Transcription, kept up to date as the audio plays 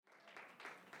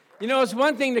You know, it's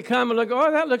one thing to come and look,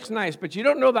 oh, that looks nice, but you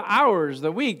don't know the hours,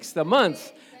 the weeks, the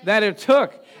months that it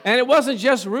took. And it wasn't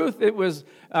just Ruth, it was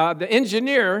the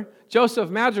engineer,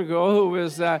 Joseph Madrigal, who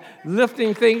was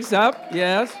lifting things up.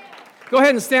 Yes. Go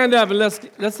ahead and stand up and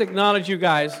let's acknowledge you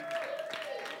guys.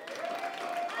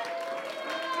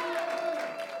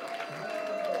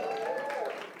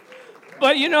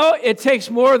 But you know, it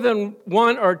takes more than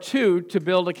one or two to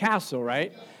build a castle,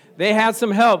 right? They had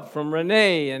some help from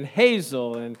Renee and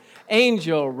Hazel and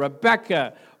Angel,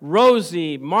 Rebecca,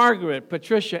 Rosie, Margaret,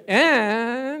 Patricia,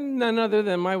 and none other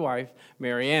than my wife,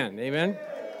 Mary Ann. Amen?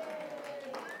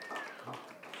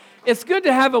 It's good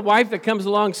to have a wife that comes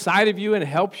alongside of you and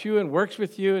helps you and works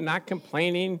with you and not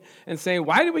complaining and saying,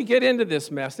 why did we get into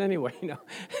this mess anyway? You know,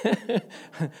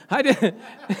 I didn't.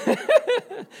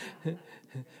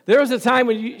 There was a time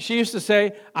when she used to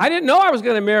say, I didn't know I was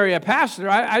going to marry a pastor.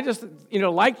 I just,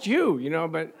 liked you,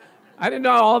 but I didn't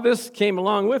know all this came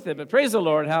along with it. But praise the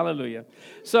Lord, hallelujah.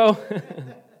 So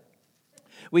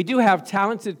we do have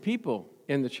talented people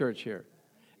in the church here,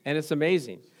 and it's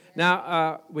amazing.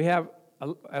 Now, we have,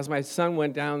 as my son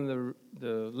went down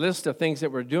the list of things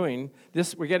that we're doing,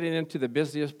 we're getting into the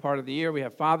busiest part of the year. We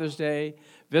have Father's Day,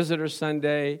 Visitor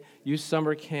Sunday, Youth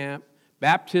Summer Camp,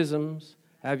 baptisms.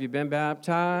 Have you been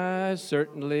baptized?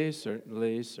 Certainly,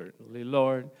 certainly, certainly,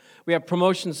 Lord. We have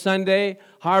Promotion Sunday,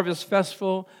 Harvest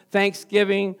Festival,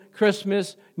 Thanksgiving,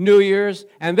 Christmas, New Year's,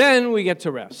 and then we get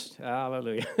to rest.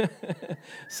 Hallelujah.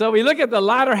 So we look at the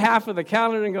latter half of the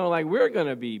calendar and go like, we're going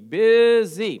to be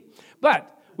busy.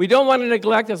 But we don't want to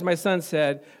neglect, as my son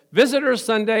said, Visitor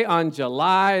Sunday on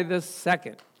July the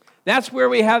 2nd. That's where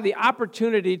we have the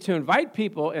opportunity to invite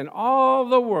people in all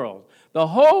the world. The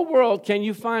whole world, can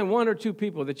you find one or two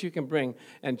people that you can bring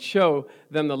and show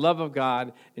them the love of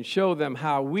God and show them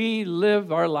how we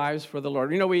live our lives for the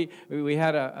Lord? You know, we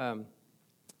had a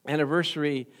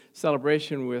anniversary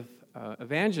celebration with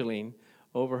Evangeline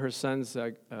over her son's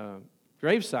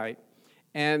gravesite,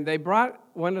 and they brought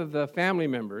one of the family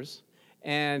members,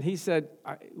 and we said,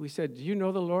 do you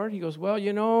know the Lord? He goes, well,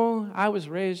 I was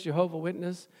raised Jehovah's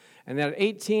Witness. And then at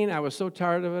 18, I was so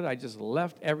tired of it, I just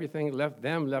left everything, left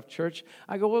them, left church.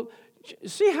 I go, well,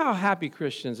 see how happy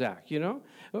Christians act,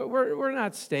 We're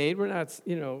not staid, we're not,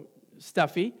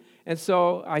 stuffy. And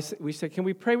so we said, can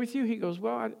we pray with you? He goes,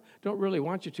 well, I don't really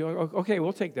want you to. I go, okay,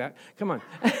 we'll take that. Come on.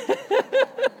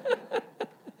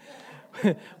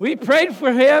 We prayed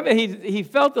for him, and he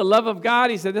felt the love of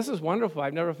God. He said, this is wonderful.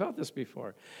 I've never felt this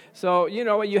before. So,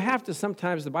 you have to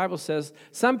sometimes, the Bible says,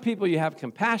 some people you have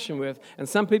compassion with, and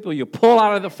some people you pull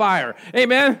out of the fire.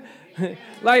 Amen?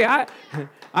 Like,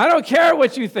 I don't care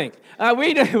what you think.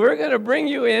 We're going to bring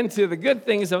you into the good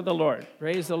things of the Lord.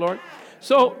 Praise the Lord.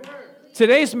 So,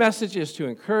 today's message is to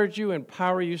encourage you,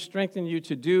 empower you, strengthen you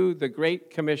to do the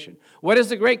Great Commission. What is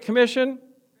the Great Commission?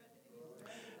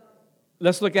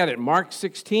 Let's look at it. Mark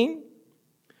 16.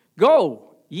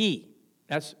 Go ye.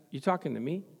 You talking to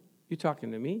me? You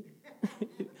talking to me?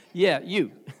 Yeah,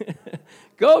 you.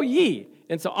 Go ye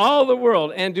into all the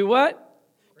world and do what?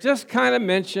 Just kind of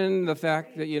mention the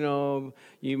fact that,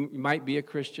 you might be a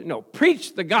Christian. No,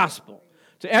 preach the gospel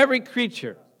to every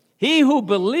creature. He who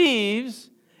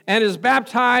believes and is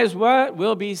baptized, what?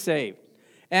 Will be saved.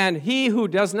 And he who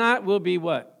does not will be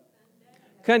what?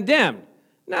 Condemned.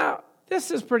 Now, this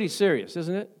is pretty serious,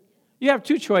 isn't it? You have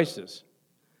two choices,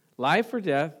 life or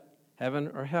death,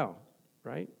 heaven or hell,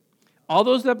 right? All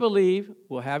those that believe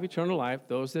will have eternal life.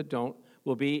 Those that don't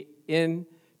will be in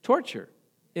torture,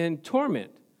 in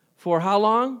torment. For how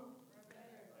long?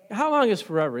 How long is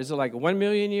forever? Is it like 1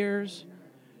 million years?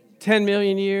 10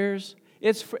 million years?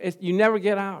 You never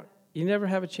get out. You never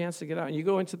have a chance to get out. And you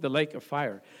go into the lake of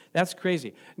fire. That's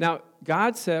crazy. Now,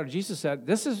 God said, or Jesus said,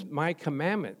 this is my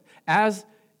commandment. As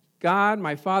God,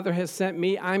 my Father, has sent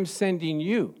me, I'm sending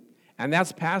you. And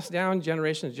that's passed down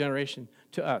generation to generation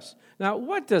to us. Now,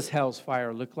 what does hell's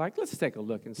fire look like? Let's take a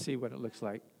look and see what it looks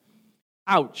like.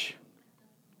 Ouch.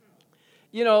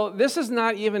 This is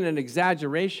not even an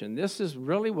exaggeration. This is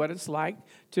really what it's like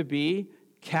to be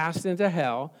cast into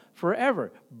hell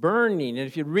forever, burning. And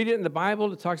if you read it in the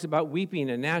Bible, it talks about weeping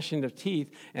and gnashing of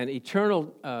teeth and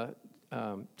eternal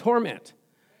torment.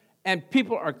 And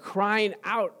people are crying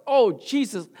out, oh,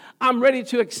 Jesus, I'm ready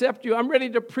to accept you. I'm ready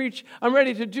to preach. I'm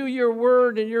ready to do your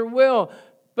word and your will.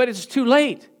 But it's too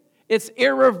late. It's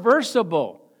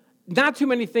irreversible. Not too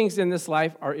many things in this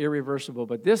life are irreversible,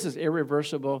 but this is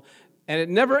irreversible, and it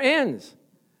never ends.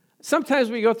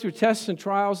 Sometimes we go through tests and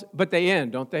trials, but they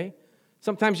end, don't they?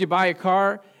 Sometimes you buy a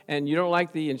car, and you don't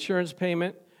like the insurance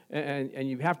payment, and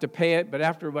you have to pay it, but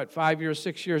after, 5 years,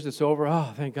 6 years, it's over.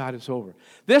 Oh, thank God it's over.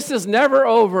 This is never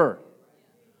over.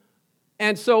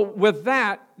 And so with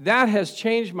that has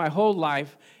changed my whole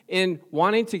life in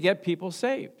wanting to get people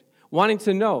saved, wanting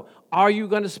to know, are you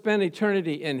going to spend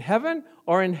eternity in heaven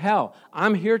or in hell?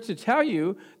 I'm here to tell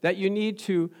you that you need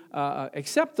to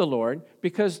accept the Lord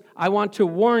because I want to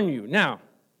warn you. Now,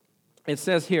 it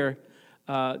says here,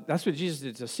 that's what Jesus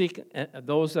did, to seek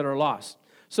those that are lost.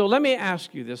 So let me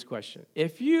ask you this question.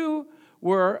 If you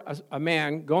were a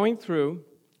man going through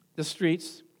the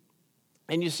streets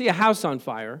and you see a house on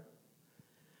fire,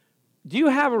 do you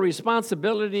have a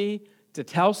responsibility to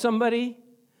tell somebody,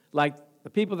 like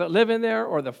the people that live in there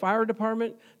or the fire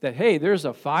department, that, hey, there's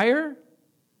a fire?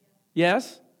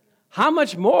 Yes. How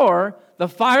much more the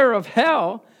fire of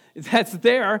hell that's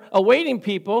there awaiting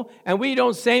people, and we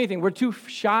don't say anything. We're too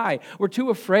shy. We're too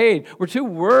afraid. We're too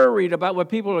worried about what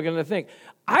people are going to think.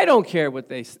 I don't care what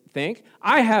they think.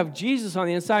 I have Jesus on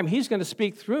the inside. He's going to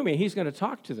speak through me. He's going to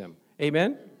talk to them.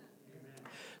 Amen?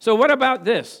 So what about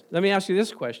this? Let me ask you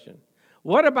this question.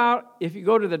 What about if you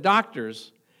go to the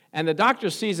doctors and the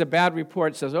doctor sees a bad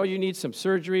report, says, oh, you need some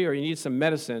surgery or you need some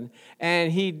medicine,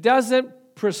 and he doesn't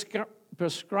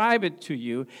prescribe it to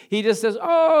you. He just says,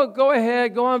 oh, go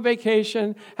ahead, go on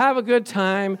vacation, have a good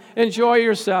time, enjoy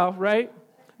yourself, right?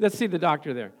 Let's see the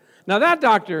doctor there. Now, that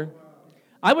doctor,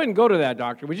 I wouldn't go to that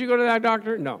doctor. Would you go to that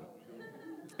doctor? No.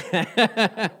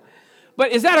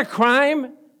 But is that a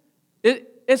crime?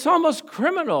 It's almost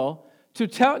criminal to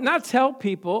not tell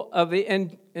people of the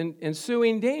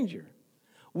ensuing danger.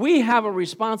 We have a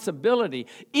responsibility.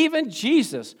 Even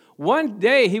Jesus, one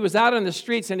day he was out on the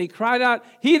streets and he cried out,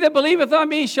 he that believeth on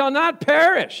me shall not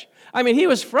perish. I mean, he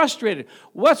was frustrated.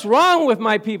 What's wrong with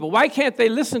my people? Why can't they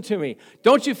listen to me?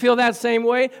 Don't you feel that same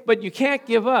way? But you can't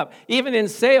give up. Even in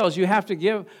sales, you have to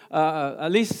give at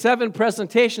least 7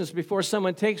 presentations before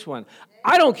someone takes one.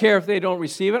 I don't care if they don't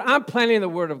receive it. I'm planting the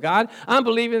word of God. I'm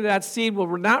believing that seed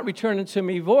will not return unto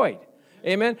me void.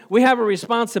 Amen? We have a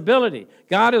responsibility.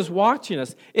 God is watching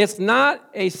us. It's not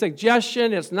a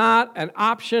suggestion. It's not an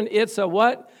option. It's a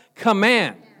what?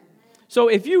 Command. So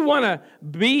if you want to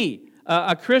be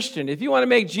a Christian, if you want to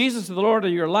make Jesus the Lord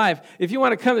of your life, if you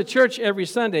want to come to church every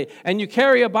Sunday and you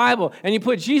carry a Bible and you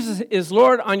put Jesus is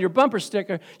Lord on your bumper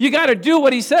sticker, you got to do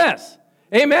what he says.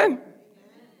 Amen?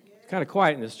 Kind of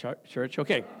quiet in this church.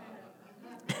 Okay.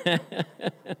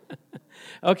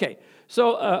 Okay.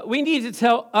 So we need to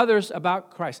tell others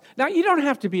about Christ. Now, you don't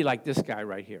have to be like this guy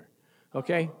right here,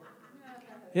 okay?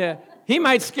 Yeah, he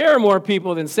might scare more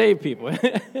people than save people.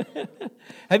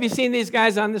 Have you seen these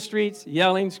guys on the streets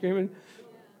yelling, screaming,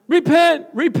 repent,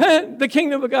 repent, the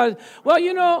kingdom of God? Well,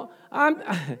 you know,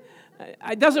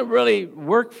 it doesn't really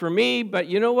work for me, but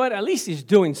you know what? At least he's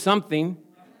doing something.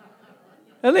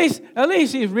 At least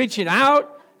he's reaching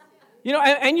out. You know,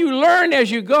 and you learn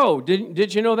as you go.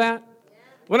 Did you know that?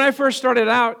 When I first started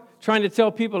out trying to tell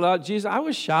people about Jesus, I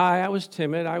was shy, I was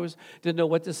timid, didn't know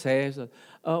what to say. I said,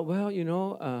 well, you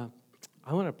know,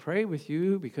 I want to pray with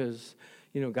you because,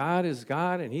 you know, God is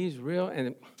God and he's real.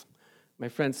 And my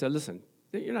friend said, listen,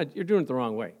 you're doing it the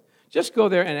wrong way. Just go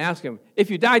there and ask him, if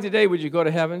you died today, would you go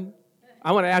to heaven?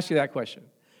 I want to ask you that question.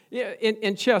 Yeah,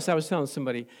 in chess, I was telling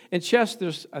somebody, in chess,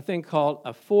 there's a thing called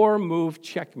a 4-move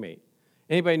checkmate.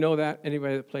 Anybody know that?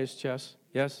 Anybody that plays chess?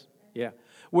 Yes? Yeah.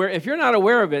 Where if you're not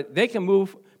aware of it, they can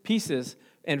move pieces,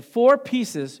 and 4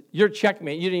 pieces, you're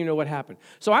checkmate. You didn't even know what happened.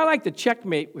 So I like to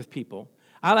checkmate with people.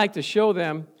 I like to show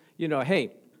them, you know,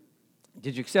 hey,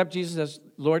 did you accept Jesus as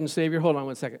Lord and Savior? Hold on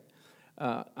one second.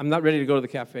 I'm not ready to go to the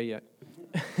cafe yet.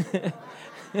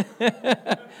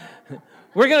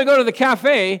 We're going to go to the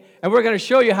cafe, and we're going to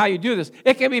show you how you do this.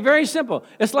 It can be very simple.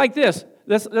 It's like this.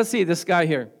 Let's see this guy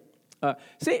here.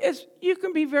 You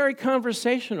can be very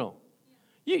conversational.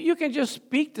 You can just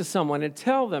speak to someone and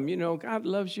tell them, you know, God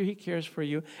loves you, he cares for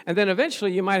you. And then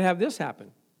eventually you might have this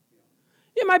happen.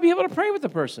 You might be able to pray with the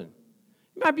person.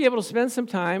 You might be able to spend some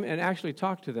time and actually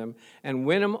talk to them and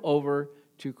win them over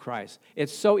to Christ.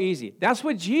 It's so easy. That's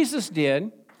what Jesus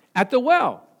did at the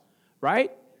well,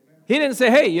 right? He didn't say,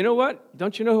 hey, you know what?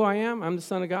 Don't you know who I am? I'm the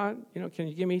Son of God. You know, can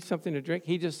you give me something to drink?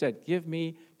 He just said, give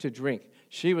me to drink.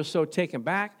 She was so taken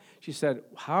back. She said,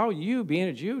 how you, being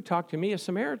a Jew, talk to me, a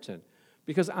Samaritan?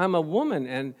 Because I'm a woman,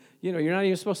 and, you know, you're not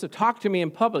even supposed to talk to me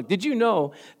in public. Did you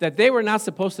know that they were not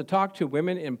supposed to talk to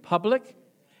women in public?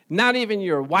 Not even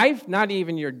your wife, not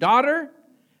even your daughter.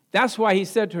 That's why he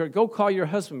said to her, go call your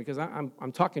husband, because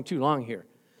I'm talking too long here.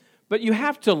 But you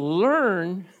have to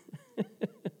learn.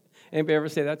 Anybody ever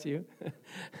say that to you?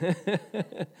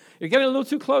 You're getting a little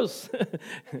too close.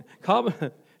 Call me,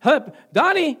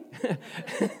 Donnie.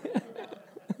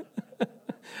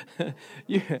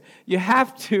 You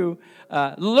have to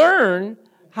learn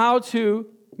how to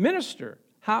minister.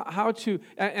 how to,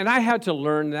 and I had to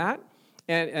learn that.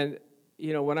 And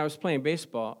when I was playing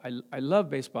baseball, I loved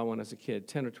baseball when I was a kid,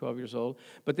 10 or 12 years old,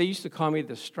 but they used to call me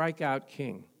the strikeout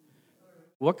king.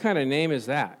 What kind of name is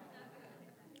that?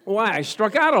 Why? I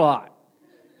struck out a lot.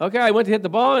 Okay, I went to hit the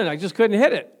ball, and I just couldn't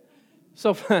hit it.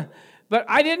 So, but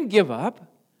I didn't give up.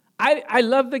 I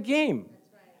loved the game.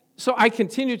 So I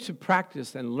continued to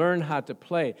practice and learn how to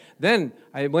play. Then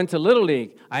I went to Little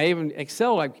League. I even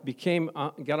excelled. I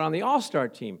got on the All-Star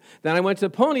team. Then I went to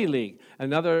Pony League,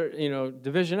 another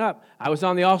division up. I was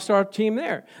on the All-Star team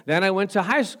there. Then I went to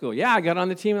high school. Yeah, I got on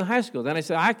the team in high school. Then I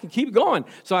said, I can keep going.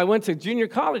 So I went to junior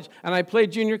college, and I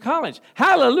played junior college.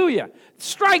 Hallelujah.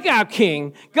 Strikeout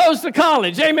king goes to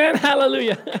college. Amen.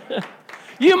 Hallelujah.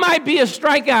 You might be a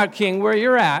strikeout king where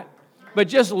you're at, but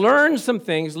just learn some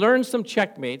things, learn some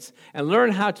checkmates, and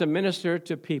learn how to minister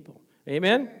to people.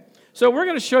 Amen? So we're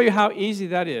going to show you how easy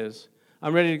that is.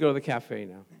 I'm ready to go to the cafe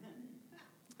now.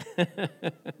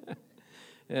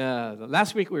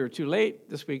 Last week we were too late.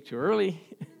 This week too early.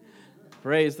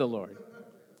 Praise the Lord.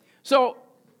 So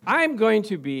I'm going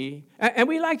to be, and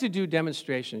we like to do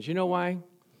demonstrations. You know why?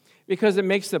 Because it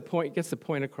gets the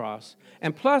point across.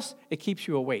 And plus, it keeps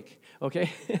you awake,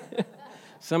 okay?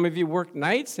 Some of you work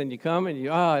nights and you come and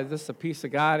this is a piece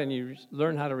of God, and you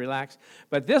learn how to relax.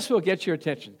 But this will get your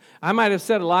attention. I might have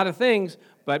said a lot of things,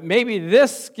 but maybe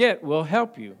this skit will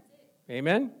help you.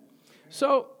 Amen?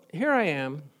 So here I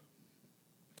am,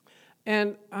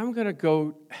 and I'm going to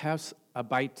go have a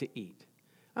bite to eat.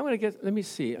 Let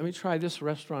me try this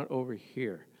restaurant over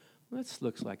here. This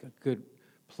looks like a good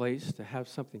place to have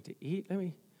something to eat. Let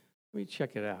me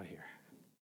check it out here.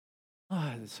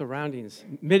 The surroundings,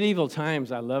 medieval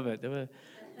times, I love it. The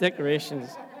decorations,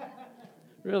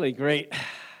 really great.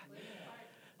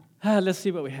 Let's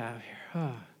see what we have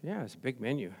here. Yeah, it's a big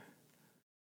menu.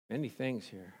 Many things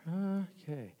here.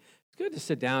 Okay. It's good to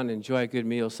sit down and enjoy a good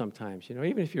meal sometimes,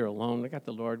 even if you're alone. I got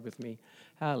the Lord with me.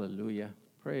 Hallelujah.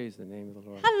 Praise the name of the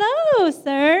Lord. Hello,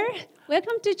 sir.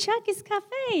 Welcome to Chucky's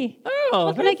Cafe. Oh,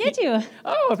 what can I get you?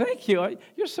 Oh, thank you.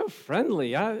 You're so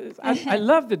friendly. I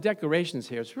love the decorations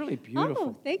here. It's really beautiful.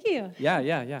 Oh, thank you.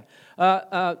 Yeah.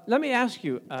 Let me ask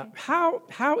you,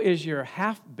 how is your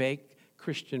half-baked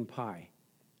Christian pie?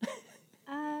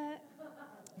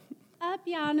 I'll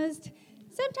be honest.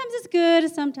 Sometimes it's good,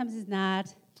 sometimes it's not.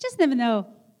 You just never know.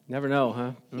 Never know,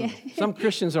 huh? Yeah. Some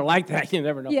Christians are like that. You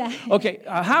never know. Yeah. Okay,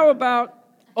 how about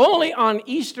only on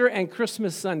Easter and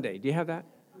Christmas Sunday? Do you have that?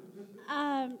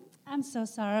 I'm so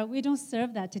sorry. We don't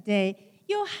serve that today.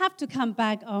 You'll have to come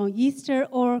back on Easter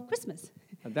or Christmas.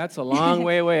 That's a long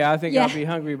way away. I think I'll be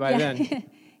hungry by then.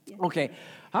 Yeah. Okay,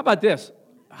 how about this?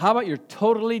 How about your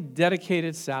totally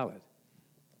dedicated salad?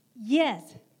 Yes,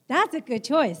 that's a good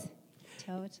choice.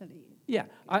 Totally. Yeah,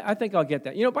 I think I'll get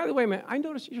that. By the way, man, I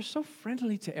noticed you're so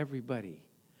friendly to everybody.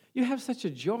 You have such a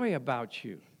joy about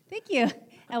you. Thank you.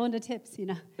 I want the tips,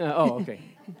 Okay.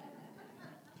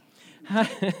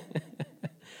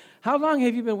 How long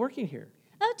have you been working here?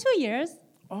 2 years.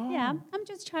 Oh. Yeah, I'm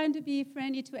just trying to be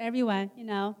friendly to everyone,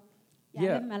 Yeah.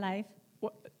 Living my life.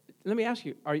 Well, let me ask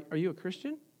you, are you a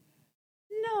Christian?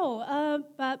 No,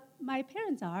 but my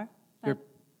parents are. But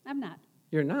I'm not.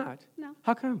 You're not? No.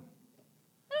 How come?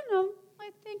 I don't know.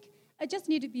 I think I just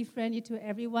need to be friendly to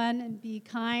everyone and be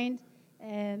kind,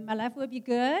 and my life will be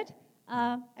good.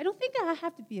 I don't think I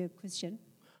have to be a Christian.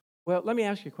 Well, let me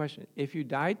ask you a question. If you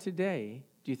died today,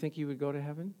 do you think you would go to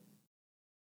heaven?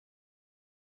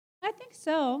 I think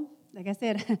so. Like I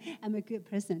said, I'm a good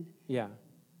person. Yeah.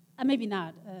 Maybe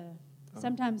not.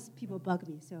 Sometimes people bug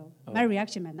me, so my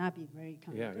reaction might not be very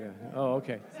kind. Yeah. Oh,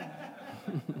 okay.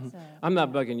 So. I'm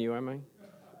not bugging you, am I?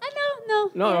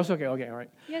 No. No, that's okay. Okay, all right.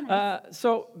 You're nice.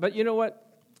 But you know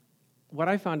what? What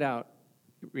I found out,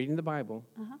 reading the Bible,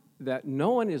 that no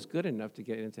one is good enough to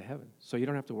get into heaven. So you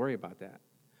don't have to worry about that.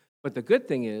 But the good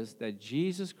thing is that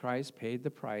Jesus Christ paid the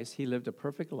price. He lived a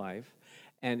perfect life.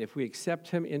 And if we accept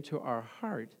him into our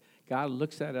heart, God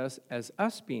looks at us as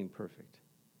us being perfect.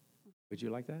 Would you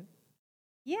like that?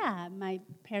 Yeah, my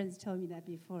parents told me that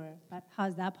before, but how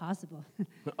is that possible?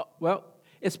 Well,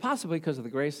 it's possible because of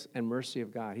the grace and mercy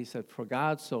of God. He said, "For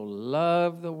God so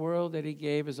loved the world that he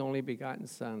gave his only begotten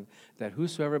Son, that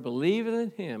whosoever believeth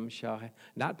in him shall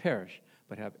not perish,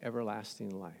 but have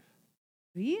everlasting life."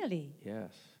 Really?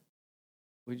 Yes.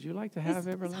 Would you like to have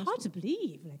everlasting? It's hard to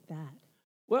believe like that.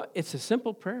 Well, it's a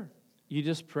simple prayer. You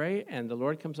just pray, and the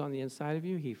Lord comes on the inside of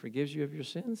you. He forgives you of your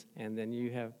sins, and then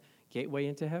you have gateway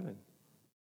into heaven.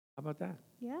 How about that?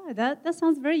 Yeah, that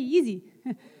sounds very easy.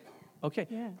 Okay.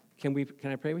 Yeah. Can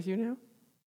I pray with you now?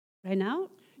 Right now?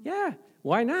 Yeah.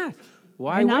 Why not?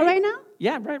 Right now?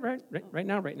 Yeah,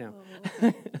 right now.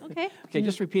 Okay. Okay,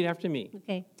 just repeat after me.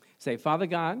 Okay. Say, Father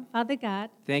God, Father God,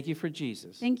 thank you for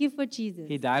Jesus. thank you for Jesus.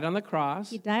 He died on the cross,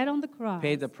 He died on the cross.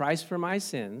 paid the price for my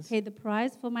sins. Paid the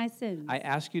price for my sins. I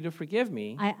ask you to forgive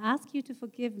me I ask you to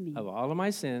forgive me of all of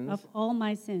my sins. of all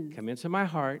my sins. Come into my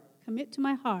heart, Commit to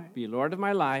my heart. be Lord of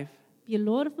my life, Be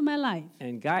Lord of my life.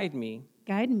 and guide me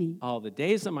Guide me all the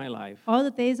days of my life. all the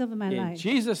days of my In life.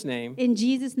 Jesus' name, In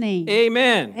Jesus' name.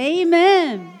 amen.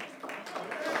 Amen.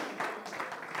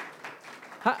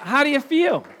 How do you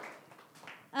feel?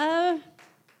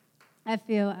 I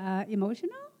feel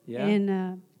emotional Yeah.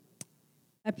 and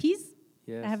a peace.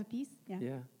 Yes. I have a peace. Yeah.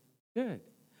 Yeah, good.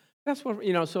 That's what,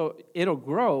 so it'll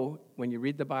grow when you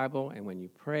read the Bible and when you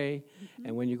pray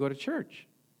and when you go to church.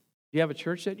 Do you have a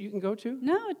church that you can go to?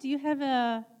 No, do you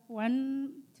have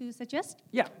one to suggest?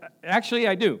 Yeah, actually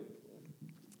I do.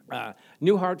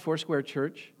 New Heart Foursquare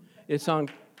Church. It's on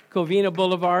Covina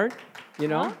Boulevard,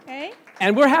 Okay.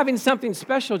 And we're having something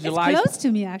special July. It's close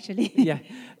to me, actually. Yeah,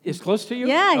 it's close to you?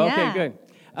 Yeah, Okay, yeah. good.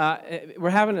 We're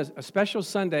having a special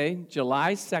Sunday,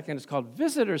 July 2nd. It's called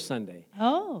Visitor Sunday.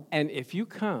 Oh. And if you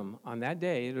come on that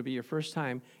day, it'll be your first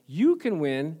time, you can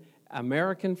win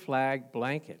American flag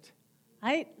blanket.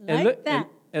 I like that.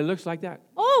 It looks like that.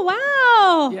 Oh,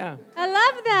 wow. Yeah. I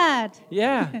love that.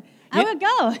 Yeah. I will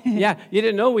go. Yeah, you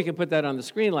didn't know we could put that on the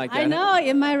screen like that. I know,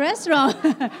 in my restaurant,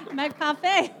 my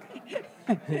cafe.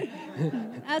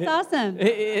 That's awesome.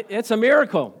 It's a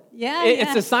miracle. Yeah,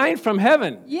 It's a sign from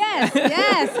heaven. Yes,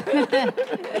 yes.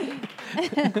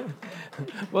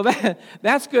 Well,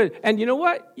 that's good. And you know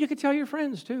what? You could tell your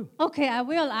friends, too. Okay, I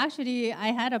will. Actually, I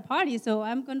had a party, so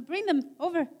I'm going to bring them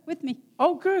over with me.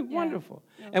 Oh, good. Yeah. Wonderful.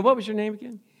 And what was your name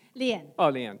again? Leanne. Oh,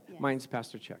 Leanne. Mine's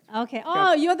Pastor Chuck. Okay.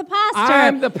 Oh, you're the pastor.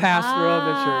 I'm the pastor of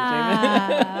the church.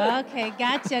 Amen. Okay,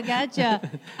 gotcha.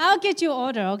 I'll get your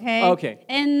order, okay? Okay.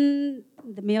 And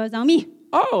the meal is on me.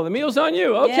 Oh, the meal's on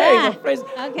you. Okay. Yeah. Well, praise.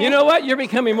 Okay. You know what? You're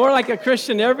becoming more like a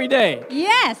Christian every day.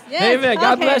 Yes. Amen.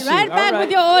 God okay, bless you. Right All back right. with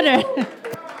your order.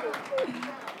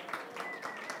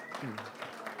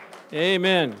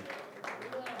 Amen.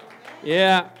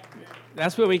 Yeah.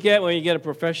 That's what we get when you get a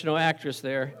professional actress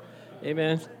there.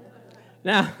 Amen.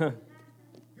 Now,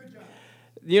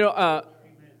 you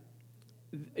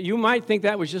might think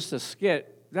that was just a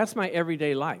skit. That's my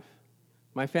everyday life.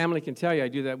 My family can tell you I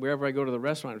do that wherever I go to the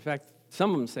restaurant. In fact,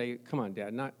 some of them say, come on,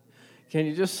 Dad, can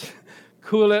you just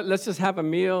cool it? Let's just have a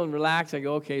meal and relax. I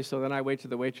go, okay. So then I wait till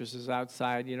the waitresses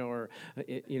outside, or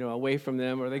away from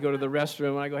them, or they go to the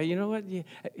restroom. And I go, hey, you know what?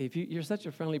 If you're such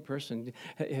a friendly person,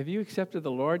 have you accepted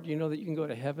the Lord? You know that you can go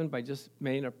to heaven by just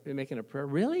making a prayer?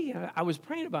 Really? I was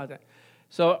praying about that.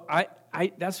 So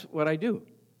that's what I do.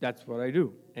 That's what I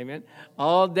do. Amen.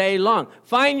 All day long.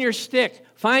 Find your stick.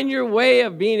 Find your way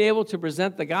of being able to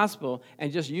present the gospel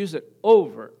and just use it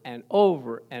over and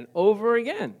over and over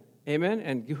again. Amen.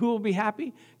 And who will be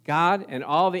happy? God and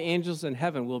all the angels in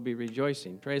heaven will be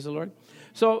rejoicing. Praise the Lord.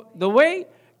 So the way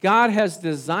God has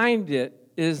designed it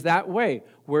is that way,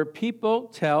 where people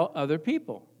tell other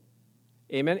people.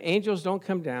 Amen. Angels don't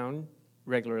come down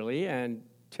regularly and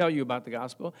tell you about the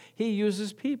gospel. He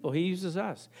uses people. He uses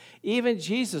us. Even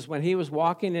Jesus, when he was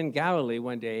walking in Galilee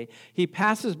one day, he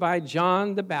passes by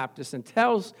John the Baptist and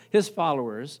tells his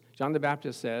followers, John the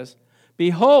Baptist says,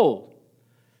 "Behold,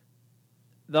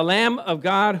 the Lamb of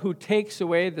God who takes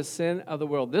away the sin of the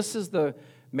world." This is the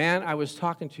man I was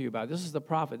talking to you about. This is the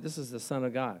prophet. This is the Son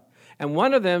of God. And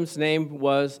one of them's name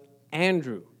was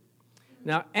Andrew.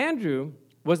 Now, Andrew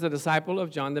was the disciple of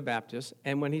John the Baptist,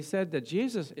 and when he said that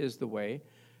Jesus is the way,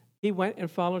 he went and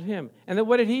followed him. And then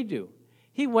what did he do?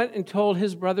 He went and told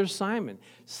his brother Simon,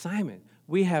 "Simon,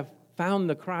 we have found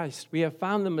the Christ. We have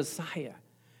found the Messiah.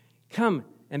 Come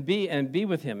and be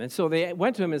with him." And so they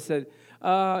went to him and said,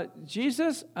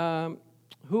 "Jesus,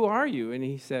 who are you?" And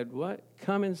he said, "What?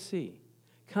 Come and see.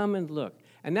 Come and look."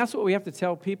 And that's what we have to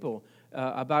tell people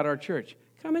about our church.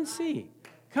 Come and see.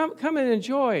 Come and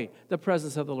enjoy the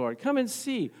presence of the Lord. Come and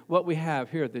see what we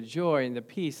have here, the joy and the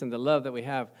peace and the love that we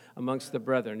have amongst the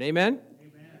brethren. Amen?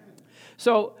 Amen.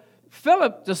 So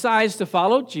Philip decides to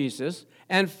follow Jesus,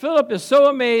 and Philip is so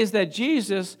amazed that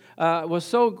Jesus was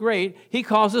so great, he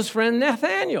calls his friend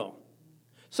Nathanael.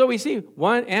 So we see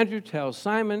Andrew tells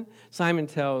Simon, Simon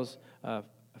tells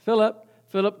Philip,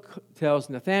 Philip tells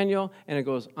Nathanael, and it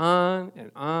goes on and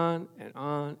on and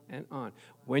on and on.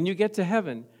 When you get to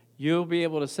heaven, you'll be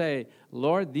able to say,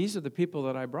 "Lord, these are the people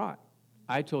that I brought.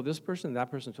 I told this person, that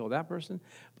person told that person."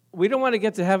 We don't want to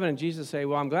get to heaven and Jesus say,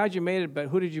 "Well, I'm glad you made it, but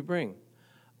who did you bring?"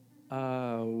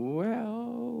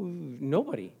 Well,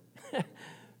 nobody.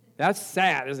 That's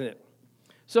sad, isn't it?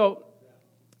 So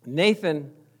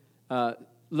Nathan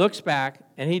looks back,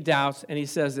 and he doubts, and he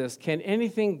says this, can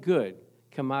anything good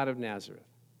come out of Nazareth?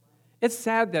 It's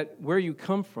sad that where you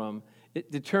come from,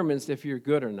 it determines if you're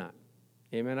good or not.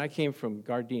 Amen. I came from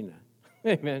Gardena.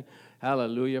 Amen.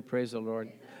 Hallelujah. Praise the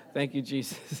Lord. Thank you,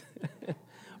 Jesus.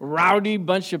 Rowdy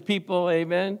bunch of people.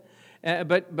 Amen.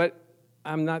 But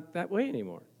I'm not that way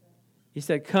anymore. He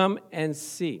said, come and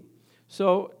see.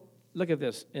 So look at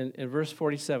this in verse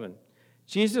 47.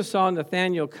 Jesus saw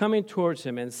Nathanael coming towards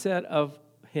him and said of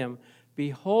him,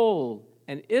 behold,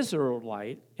 an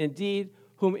Israelite, indeed,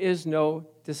 whom is no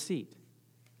deceit.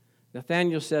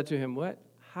 Nathanael said to him, what?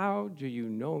 How do you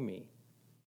know me?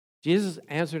 Jesus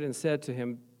answered and said to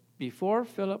him, before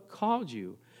Philip called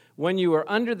you, when you were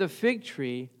under the fig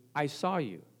tree, I saw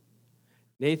you.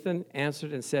 Nathan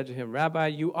answered and said to him, Rabbi,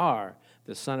 you are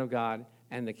the Son of God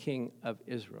and the King of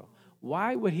Israel.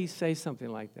 Why would he say something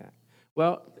like that?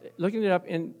 Well, looking it up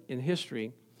in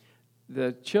history,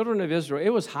 the children of Israel, it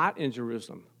was hot in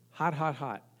Jerusalem. Hot, hot,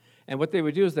 hot. And what they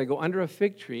would do is they go under a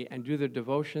fig tree and do their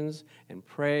devotions and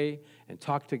pray and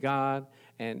talk to God.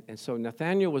 And so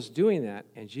Nathanael was doing that,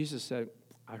 and Jesus said,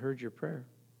 I heard your prayer.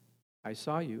 I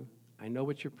saw you. I know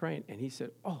what you're praying. And he said,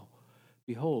 oh,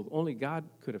 behold, only God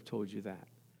could have told you that.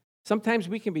 Sometimes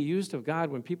we can be used of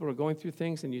God when people are going through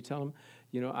things and you tell them,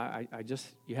 you know,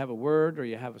 you have a word or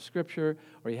you have a scripture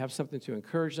or you have something to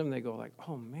encourage them. They go like,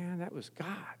 oh, man, that was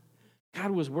God. God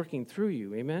was working through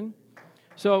you. Amen?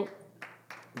 So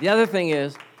the other thing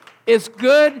is, it's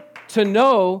good to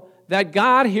know that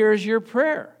God hears your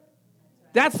prayer.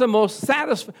 That's the most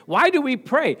satisfying. Why do we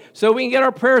pray? So we can get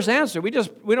our prayers answered. We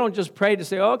don't just pray to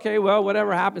say, okay, well,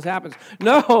 whatever happens, happens.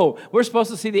 No, we're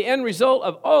supposed to see the end result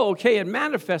of, oh, okay, it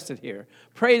manifested here.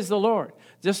 Praise the Lord.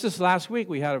 Just this last week,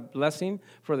 we had a blessing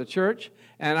for the church,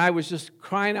 and I was just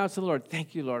crying out to the Lord,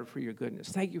 thank you, Lord, for your goodness.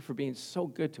 Thank you for being so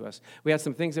good to us. We had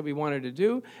some things that we wanted to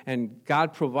do, and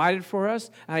God provided for us.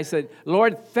 And I said,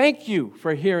 Lord, thank you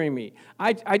for hearing me.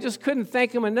 I just couldn't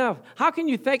thank him enough. How can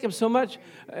you thank him so much,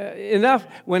 enough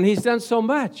when he's done so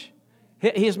much?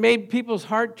 He's made people's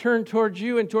heart turn towards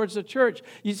you and towards the church.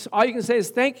 All you can say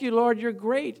is, thank you, Lord, you're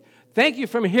great. Thank you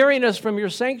for hearing us from your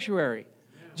sanctuary.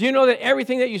 Do you know that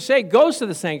everything that you say goes to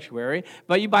the sanctuary,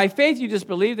 but by faith you just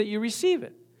believe that you receive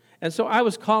it? And so I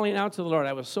was calling out to the Lord.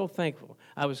 I was so thankful.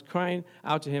 I was crying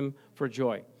out to him for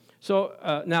joy.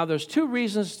 So now there's two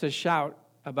reasons to shout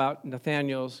about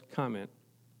Nathanael's comment.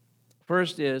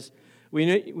 First is we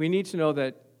need to know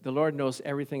that the Lord knows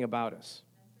everything about us.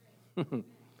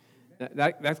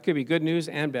 That could be good news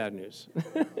and bad news.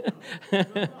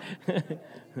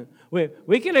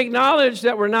 We can acknowledge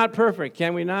that we're not perfect,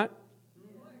 can we not?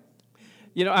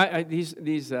 You know,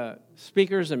 these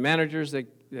speakers and managers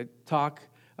that talk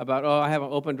about, oh, I have an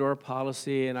open door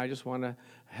policy and I just want to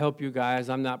help you guys.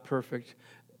 I'm not perfect.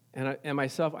 And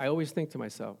myself, I always think to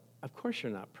myself, of course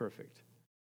you're not perfect.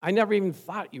 I never even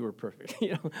thought you were perfect.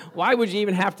 You know, why would you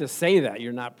even have to say that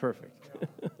you're not perfect?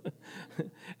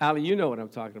 Ali, you know what I'm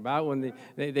talking about. When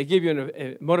they give you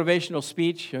a motivational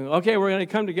speech, okay, we're going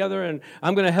to come together and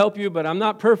I'm going to help you, but I'm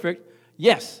not perfect.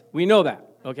 Yes, we know that,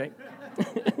 okay?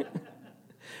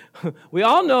 We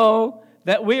all know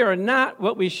that we are not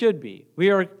what we should be.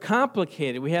 We are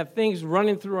complicated. We have things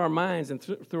running through our minds and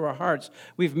through our hearts.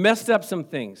 We've messed up some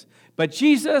things. But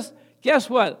Jesus, guess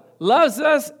what? Loves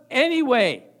us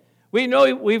anyway. We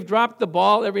know we've dropped the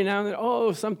ball every now and then.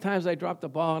 Oh, sometimes I drop the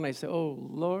ball and I say, oh,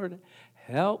 Lord,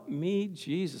 help me,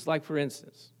 Jesus. Like, for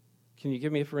instance. Can you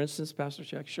give me a for instance, Pastor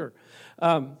Chuck? Sure.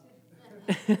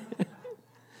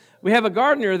 We have a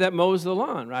gardener that mows the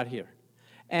lawn right here.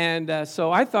 And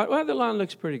so I thought, well, the lawn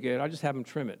looks pretty good. I'll just have him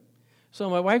trim it. So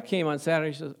my wife came on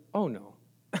Saturday. She says, oh, no,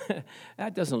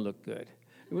 that doesn't look good.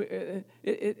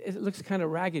 It looks kind of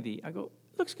raggedy. I go,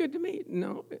 looks good to me.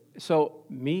 No. So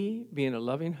me being a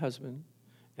loving husband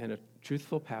and a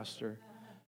truthful pastor,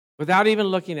 without even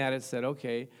looking at it, said,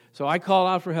 okay. So I called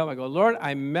out for help. I go, Lord,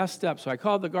 I messed up. So I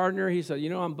called the gardener. He said, you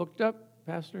know, I'm booked up,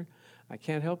 Pastor. I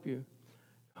can't help you.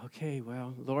 Okay,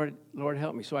 well, Lord,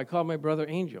 help me. So I called my brother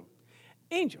Angel.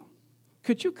 Angel,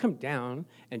 could you come down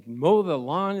and mow the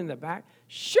lawn in the back?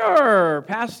 Sure,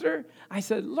 Pastor. I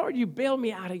said, Lord, you bailed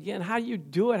me out again. How do you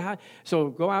do it? So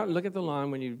go out and look at the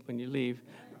lawn when you leave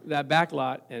that back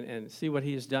lot and see what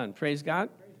he has done. Praise God.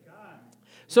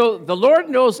 So the Lord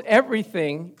knows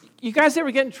everything. You guys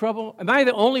ever get in trouble? Am I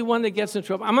the only one that gets in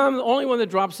trouble? Am I the only one that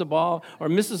drops the ball or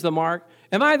misses the mark?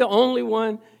 Am I the only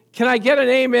one? Can I get an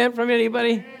amen from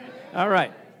anybody? Amen. All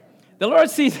right. The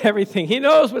Lord sees everything. He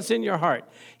knows what's in your heart.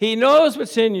 He knows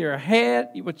what's in your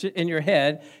head.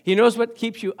 He knows what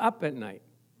keeps you up at night.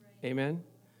 Right. Amen.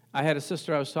 I had a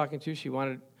sister I was talking to. She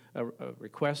wanted a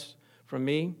request from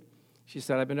me. She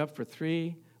said, I've been up for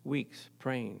 3 weeks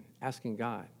praying, asking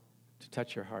God to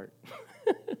touch your heart.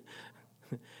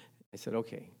 I said,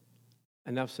 okay,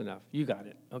 enough's enough. You got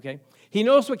it, okay? He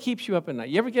knows what keeps you up at night.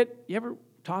 You ever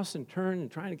toss and turn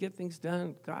and trying to get things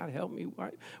done? God, help me.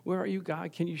 Where are you,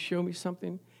 God? Can you show me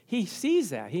something? He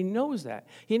sees that. He knows that.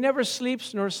 He never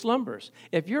sleeps nor slumbers.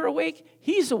 If you're awake,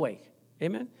 he's awake.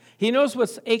 Amen? He knows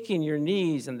what's aching your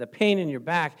knees and the pain in your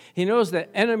back. He knows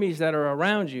the enemies that are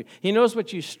around you. He knows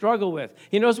what you struggle with.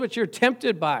 He knows what you're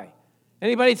tempted by.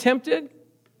 Anybody tempted?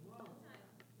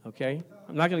 Okay.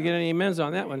 I'm not going to get any amens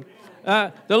on that one.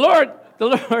 The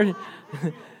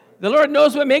Lord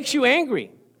knows what makes you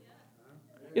angry.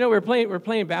 You know, we were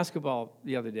playing basketball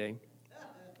the other day,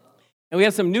 and we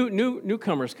had some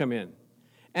newcomers come in,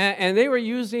 and they were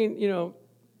using,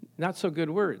 not so good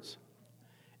words.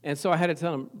 And so I had to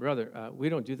tell them, brother, we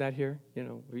don't do that here.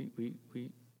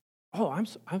 I'm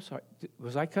sorry.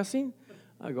 Was I cussing?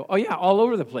 I go, oh yeah, all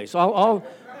over the place, all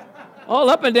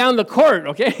up and down the court.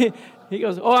 Okay. He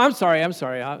goes, oh, I'm sorry.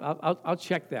 I'll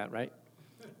check that, right?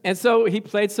 And so he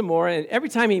played some more, and every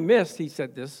time he missed, he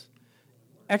said this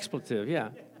expletive, yeah.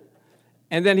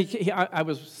 And then I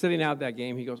was sitting out that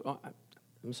game. He goes, oh,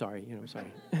 I'm sorry. I'm sorry.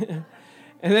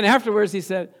 And then afterwards he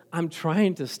said, I'm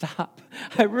trying to stop.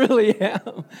 I really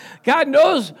am. God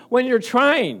knows when you're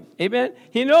trying. Amen?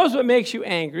 He knows what makes you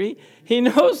angry. He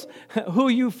knows who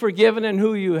you've forgiven and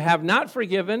who you have not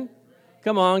forgiven.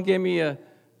 Come on, give me a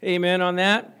amen on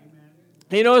that. Amen.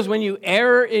 He knows when you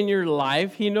err in your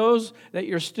life. He knows that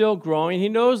you're still growing. He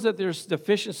knows that there's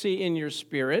deficiency in your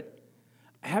spirit.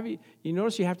 You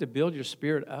notice you have to build your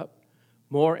spirit up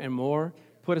more and more.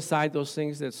 Put aside those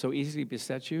things that so easily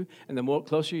beset you, and the more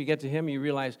closer you get to him, you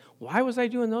realize, why was I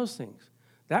doing those things?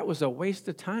 That was a waste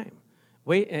of time.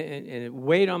 And it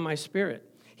weighed on my spirit.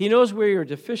 He knows where your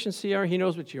deficiencies are. He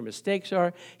knows what your mistakes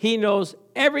are. He knows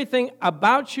everything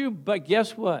about you, but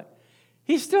guess what?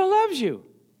 He still loves you.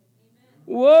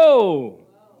 Whoa.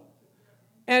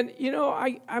 And,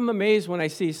 I'm amazed when I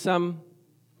see some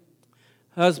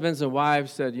husbands and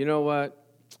wives said, you know what?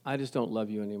 I just don't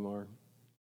love you anymore.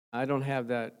 I don't have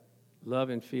that love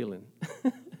and feeling.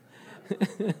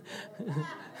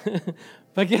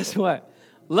 But guess what?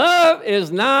 Love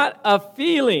is not a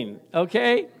feeling,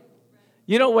 okay?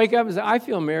 You don't wake up and say, I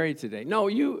feel married today. No,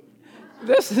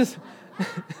 this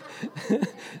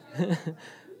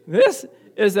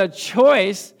is a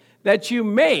choice that you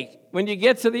make when you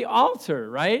get to the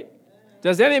altar, right?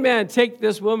 Does any man take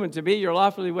this woman to be your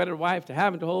lawfully wedded wife, to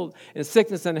have and to hold in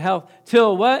sickness and health,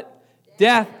 till what?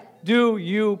 Death do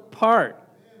you part.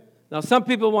 Now, some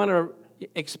people want to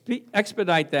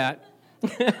expedite that.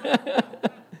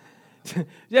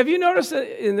 Have you noticed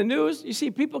in the news, you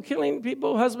see people killing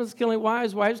people, husbands killing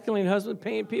wives, wives killing husbands,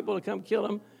 paying people to come kill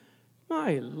them?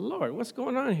 My Lord, what's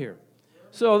going on here?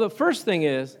 So the first thing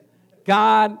is,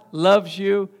 God loves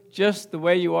you just the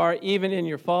way you are, even in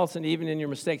your faults and even in your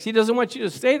mistakes. He doesn't want you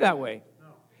to stay that way.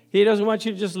 He doesn't want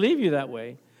you to just leave you that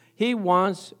way. He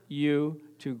wants you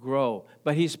to grow,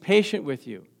 but he's patient with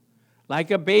you. Like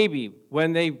a baby,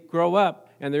 when they grow up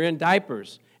and they're in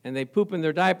diapers and they poop in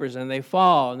their diapers and they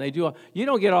fall and they do, you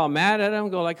don't get all mad at them,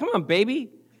 go like, come on, baby.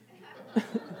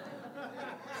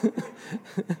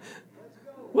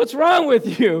 What's wrong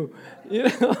with you?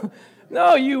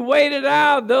 No, you wait it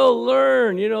out. They'll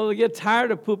learn. They'll get tired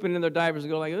of pooping in their diapers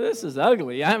and go like, this is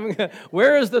ugly.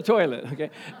 Where is the toilet? Okay.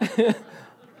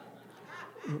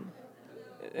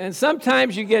 And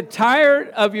sometimes you get tired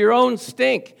of your own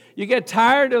stink. You get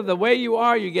tired of the way you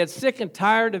are. You get sick and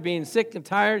tired of being sick and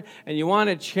tired, and you want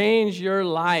to change your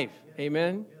life.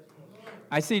 Amen?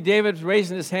 I see David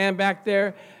raising his hand back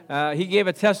there. He gave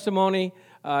a testimony.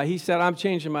 He said, I'm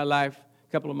changing my life.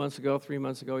 A couple of months ago, 3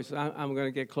 months ago, he said, I'm going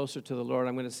to get closer to the Lord.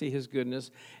 I'm going to see his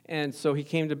goodness. And so he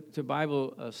came to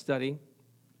Bible study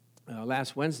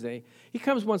last Wednesday. He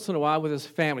comes once in a while with his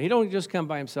family. He don't just come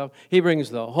by himself. He brings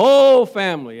the whole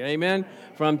family, amen,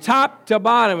 from top to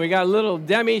bottom. We got little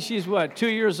Demi. She's, 2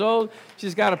 years old.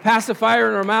 She's got a pacifier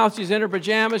in her mouth. She's in her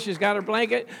pajamas. She's got her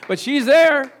blanket. But she's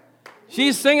there.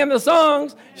 She's singing the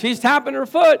songs. She's tapping her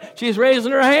foot. She's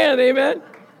raising her hand, amen.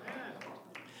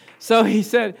 So he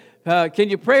said, can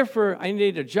you pray I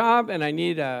need a job and I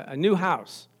need a new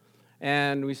house.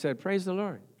 And we said, praise the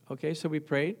Lord. Okay, so we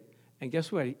prayed. And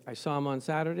guess what? I saw him on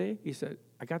Saturday. He said,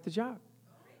 I got the job.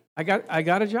 I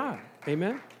got a job.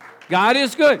 Amen? God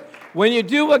is good. When you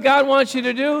do what God wants you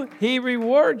to do, he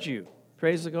rewards you.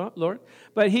 Praise the Lord.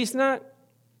 But he's not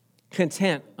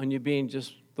content on you being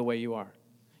just the way you are.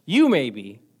 You may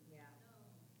be,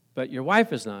 but your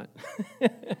wife is not.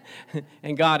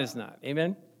 And God is not.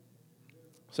 Amen?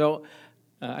 So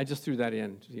I just threw that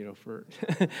in, for,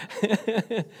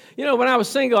 when I was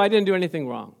single, I didn't do anything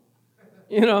wrong.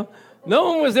 No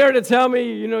one was there to tell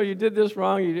me, you did this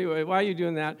wrong. Why are you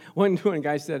doing that? One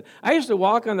guy said, I used to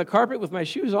walk on the carpet with my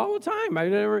shoes all the time. I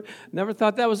never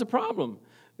thought that was a problem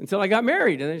until I got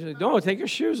married. And they said, don't take your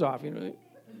shoes off.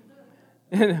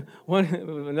 And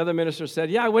another minister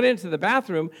said, I went into the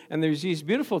bathroom, and there's these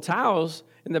beautiful towels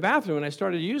in the bathroom, and I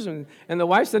started using them. And the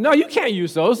wife said, no, you can't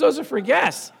use those. Those are for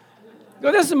guests.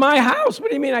 Go, this is my house. What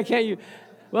do you mean I can't use?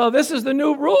 Well, this is the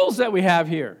new rules that we have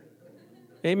here.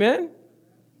 Amen?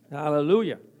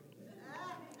 Hallelujah.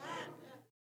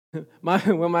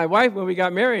 When we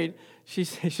got married,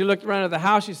 she looked around at the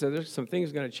house. She said, there's some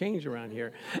things going to change around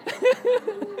here.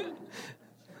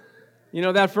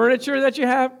 That furniture that you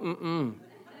have?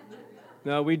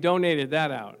 No, we donated that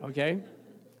out, okay?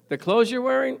 The clothes you're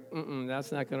wearing?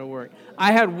 That's not going to work.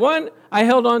 I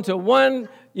held on to one,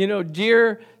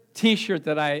 dear T-shirt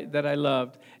that I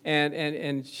loved,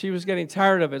 and she was getting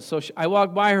tired of it. So I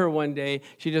walked by her one day.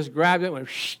 She just grabbed it and went,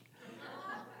 shh.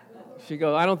 She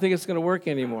goes, I don't think it's going to work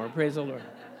anymore. Praise the Lord.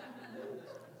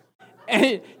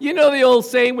 And the old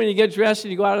saying when you get dressed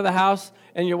and you go out of the house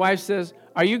and your wife says,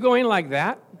 are you going like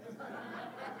that?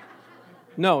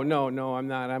 No, I'm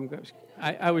not.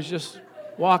 I was just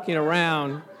walking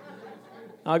around.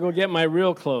 I'll go get my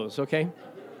real clothes, okay?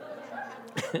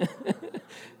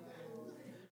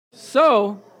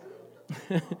 So,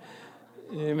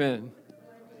 amen.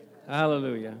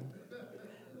 Hallelujah.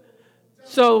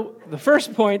 So, the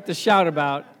first point to shout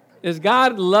about is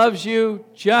God loves you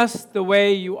just the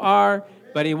way you are,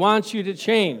 but He wants you to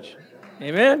change.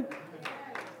 Amen?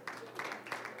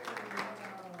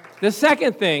 The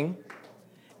second thing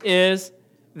is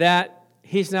that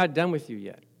He's not done with you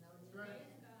yet.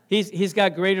 He's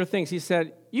got greater things. He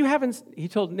said, he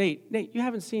told Nate, you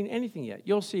haven't seen anything yet.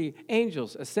 You'll see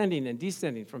angels ascending and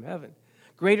descending from heaven.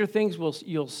 Greater things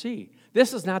you'll see.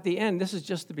 This is not the end. This is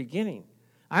just the beginning.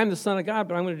 I'm the Son of God,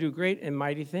 but I'm going to do great and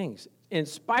mighty things in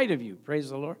spite of you. Praise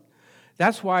the Lord.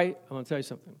 That's why, I'm going to tell you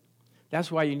something. That's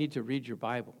why you need to read your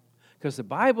Bible. Because the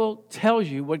Bible tells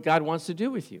you what God wants to do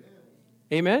with you.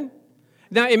 Amen?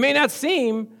 Now, it may not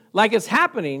seem like it's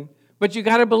happening, but you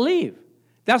got to believe.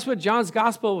 That's what John's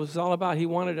gospel was all about. He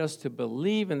wanted us to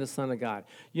believe in the Son of God.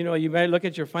 You might look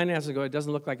at your finances and go, it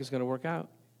doesn't look like it's going to work out.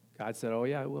 God said, oh,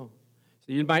 yeah, it will.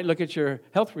 So you might look at your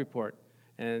health report,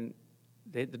 and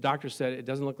the doctor said, it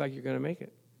doesn't look like you're going to make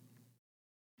it.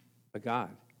 But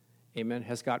God, amen,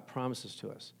 has got promises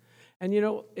to us. And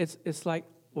it's like,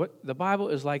 the Bible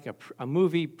is like a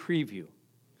movie preview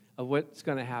of what's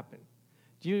going to happen.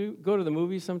 Do you go to the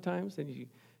movies sometimes and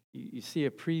you see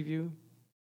a preview?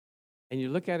 And you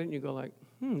look at it and you go like,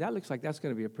 that looks like that's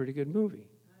going to be a pretty good movie,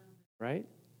 right?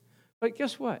 But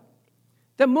guess what?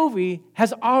 The movie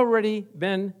has already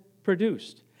been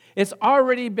produced. It's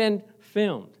already been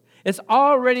filmed. It's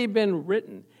already been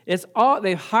written.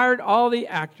 They've hired all the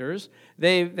actors.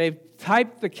 They've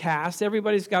typed the cast.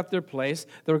 Everybody's got their place.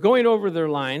 They're going over their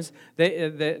lines.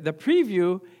 The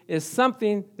preview is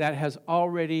something that has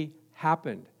already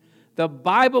happened. The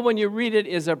Bible, when you read it,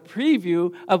 is a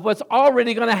preview of what's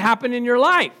already going to happen in your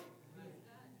life.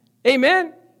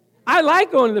 Amen? I like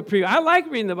going to the preview. I like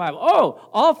reading the Bible. Oh,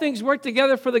 all things work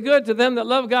together for the good to them that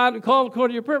love God and call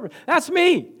according to your purpose. That's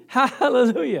me.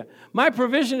 Hallelujah. My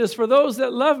provision is for those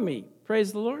that love me.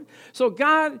 Praise the Lord. So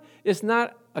God is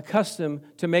not accustomed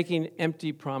to making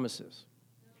empty promises.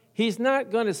 He's not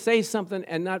going to say something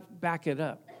and not back it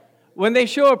up. When they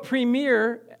show a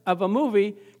premiere of a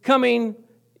movie coming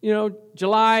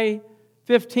July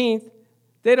 15th,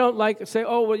 they don't say,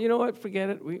 oh, well, you know what, forget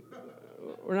it.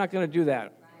 We're not going to do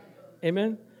that.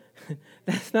 Amen?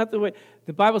 That's not the way.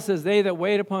 The Bible says, they that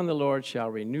wait upon the Lord shall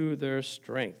renew their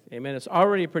strength. Amen? It's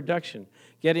already production,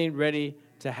 getting ready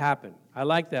to happen. I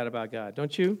like that about God,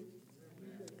 don't you?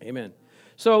 Amen.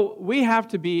 So we have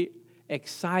to be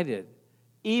excited,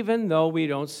 even though we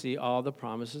don't see all the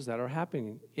promises that are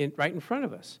happening right in front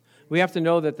of us. We have to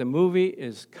know that the movie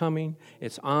is coming.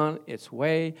 It's on its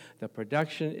way. The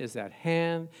production is at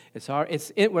hand. What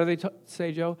do they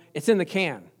say, Joe? It's in the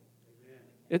can.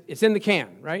 It's in the can,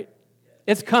 right?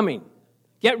 It's coming.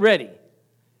 Get ready.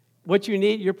 What you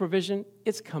need, your provision,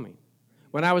 it's coming.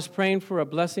 When I was praying for a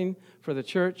blessing for the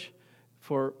church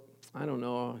for,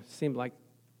 it seemed like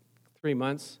 3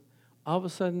 months, all of a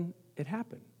sudden it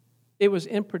happened. It was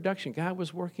in production. God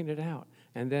was working it out,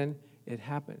 and then it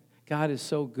happened. God is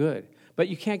so good. But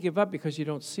you can't give up because you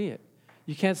don't see it.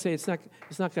 You can't say it's not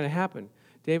going to happen.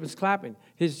 David's clapping.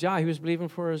 His job, he was believing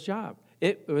for his job.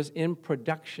 It was in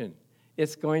production.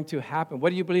 It's going to happen.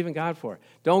 What do you believe in God for?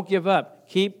 Don't give up.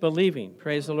 Keep believing.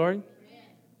 Praise the Lord.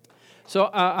 So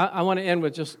I want to end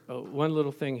with just one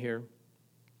little thing here.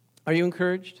 Are you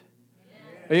encouraged?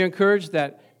 Are you encouraged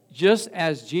that just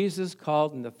as Jesus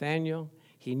called Nathanael,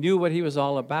 he knew what he was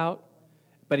all about,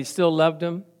 but he still loved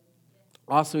him?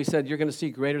 Also, he said, you're going to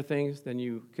see greater things than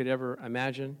you could ever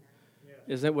imagine.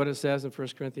 Isn't that what it says in 1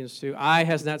 Corinthians 2? Eye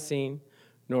has not seen,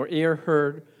 nor ear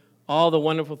heard, all the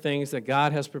wonderful things that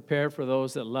God has prepared for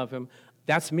those that love him.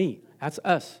 That's me. That's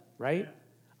us, right?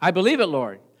 I believe it,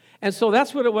 Lord. And so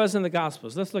that's what it was in the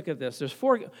Gospels. Let's look at this. There's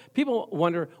 4. People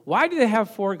wonder, why do they have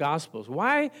 4 Gospels?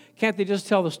 Why can't they just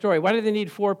tell the story? Why do they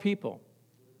need 4 people?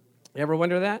 You ever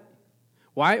wonder that?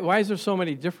 Why is there so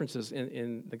many differences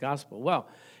in the Gospel? Well,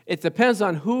 it depends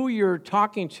on who you're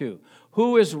talking to,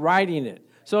 who is writing it.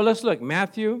 So let's look.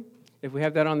 Matthew, if we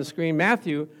have that on the screen,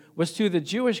 Matthew was to the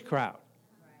Jewish crowd.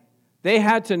 They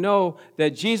had to know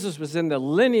that Jesus was in the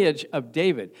lineage of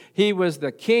David. He was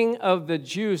the king of the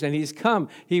Jews, and he's come.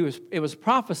 It was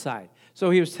prophesied.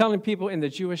 So he was telling people in the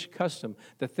Jewish custom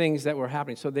the things that were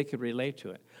happening so they could relate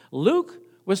to it. Luke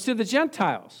was to the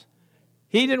Gentiles.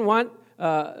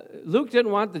 Luke didn't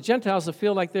want the Gentiles to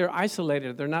feel like they're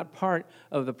isolated. They're not part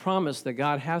of the promise that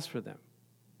God has for them.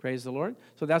 Praise the Lord.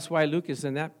 So that's why Luke is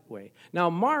in that way. Now,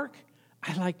 Mark,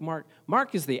 I like Mark.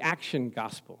 Mark is the action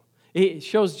gospel. It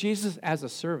shows Jesus as a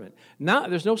servant.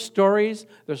 There's no stories.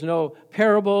 There's no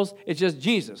parables. It's just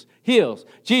Jesus heals.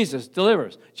 Jesus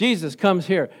delivers. Jesus comes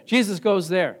here. Jesus goes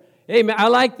there. Amen. I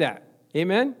like that.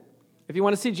 Amen. If you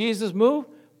want to see Jesus move,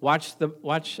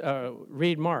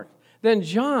 read Mark. Then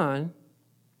John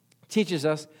teaches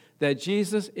us that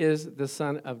Jesus is the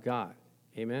Son of God.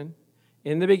 Amen.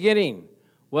 In the beginning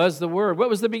was the Word. What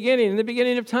was the beginning? In the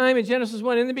beginning of time, in Genesis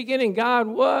 1, in the beginning, God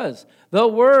was the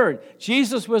Word.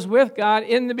 Jesus was with God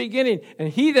in the beginning. And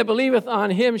he that believeth on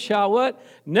him shall what?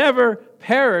 Never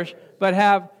perish, but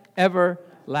have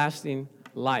everlasting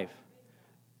life.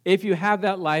 If you have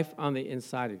that life on the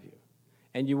inside of you,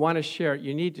 and you want to share it,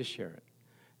 you need to share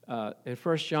it. In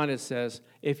 1 John it says,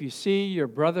 if you see your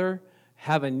brother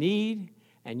have a need,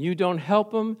 and you don't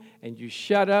help him, and you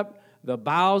shut up the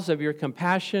bowels of your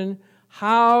compassion,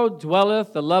 how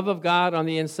dwelleth the love of God on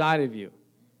the inside of you?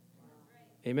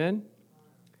 Amen?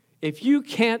 If you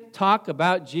can't talk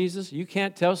about Jesus, you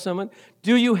can't tell someone,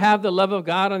 do you have the love of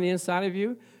God on the inside of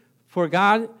you? For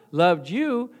God loved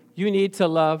you, you need to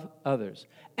love others.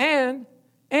 And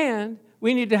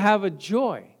we need to have a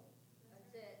joy.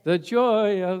 The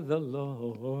joy of the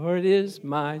Lord is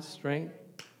my strength.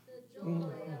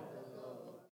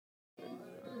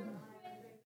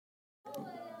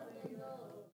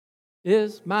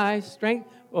 Is my strength,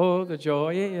 oh, the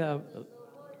joy of...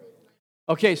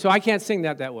 Okay, so I can't sing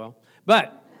that well.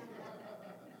 But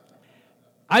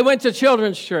I went to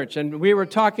children's church, and we were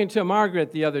talking to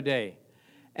Margaret the other day.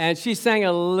 And she sang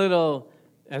a little,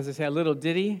 as I say, a little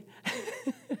ditty.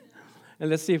 And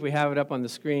let's see if we have it up on the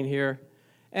screen here.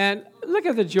 And look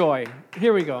at the joy.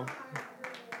 Here we go.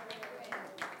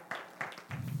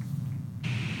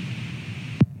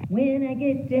 When I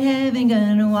get to heaven,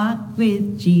 gonna walk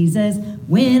with Jesus.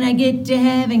 When I get to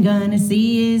heaven, gonna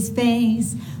see his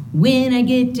face. When I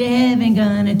get to heaven,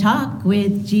 gonna talk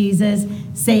with Jesus.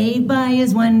 Saved by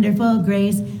his wonderful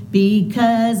grace.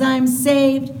 Because I'm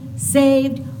saved,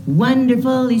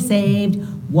 wonderfully saved.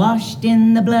 Washed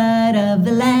in the blood of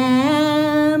the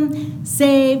Lamb.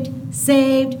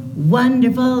 Saved,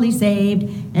 wonderfully saved.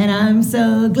 And I'm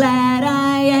so glad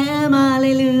I am,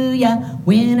 hallelujah.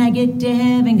 When I get to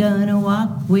heaven, gonna walk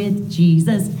with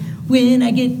Jesus. When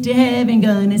I get to heaven,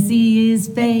 gonna see his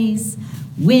face.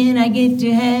 When I get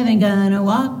to heaven, gonna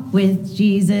walk with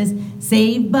Jesus.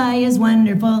 Saved by his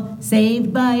wonderful,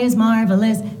 saved by his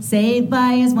marvelous, saved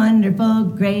by his wonderful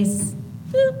grace.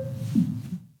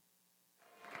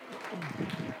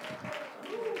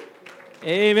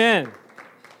 Amen.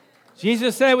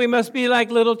 Jesus said we must be like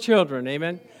little children.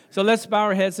 Amen. So let's bow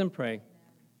our heads and pray.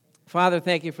 Father,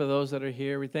 thank you for those that are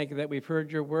here. We thank you that we've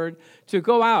heard your word to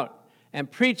go out and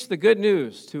preach the good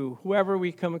news to whoever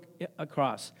we come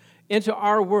across. Into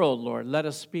our world, Lord, let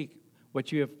us speak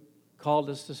what you have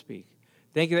called us to speak.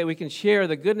 Thank you that we can share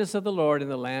the goodness of the Lord in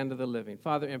the land of the living.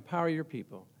 Father, empower your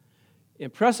people.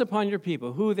 Impress upon your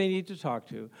people who they need to talk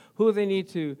to, who they need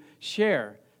to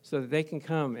share so that they can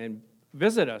come and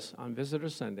visit us on Visitor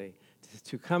Sunday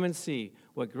to come and see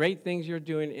what great things you're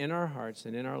doing in our hearts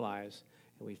and in our lives.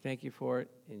 And we thank you for it.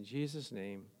 In Jesus'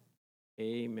 name,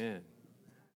 amen.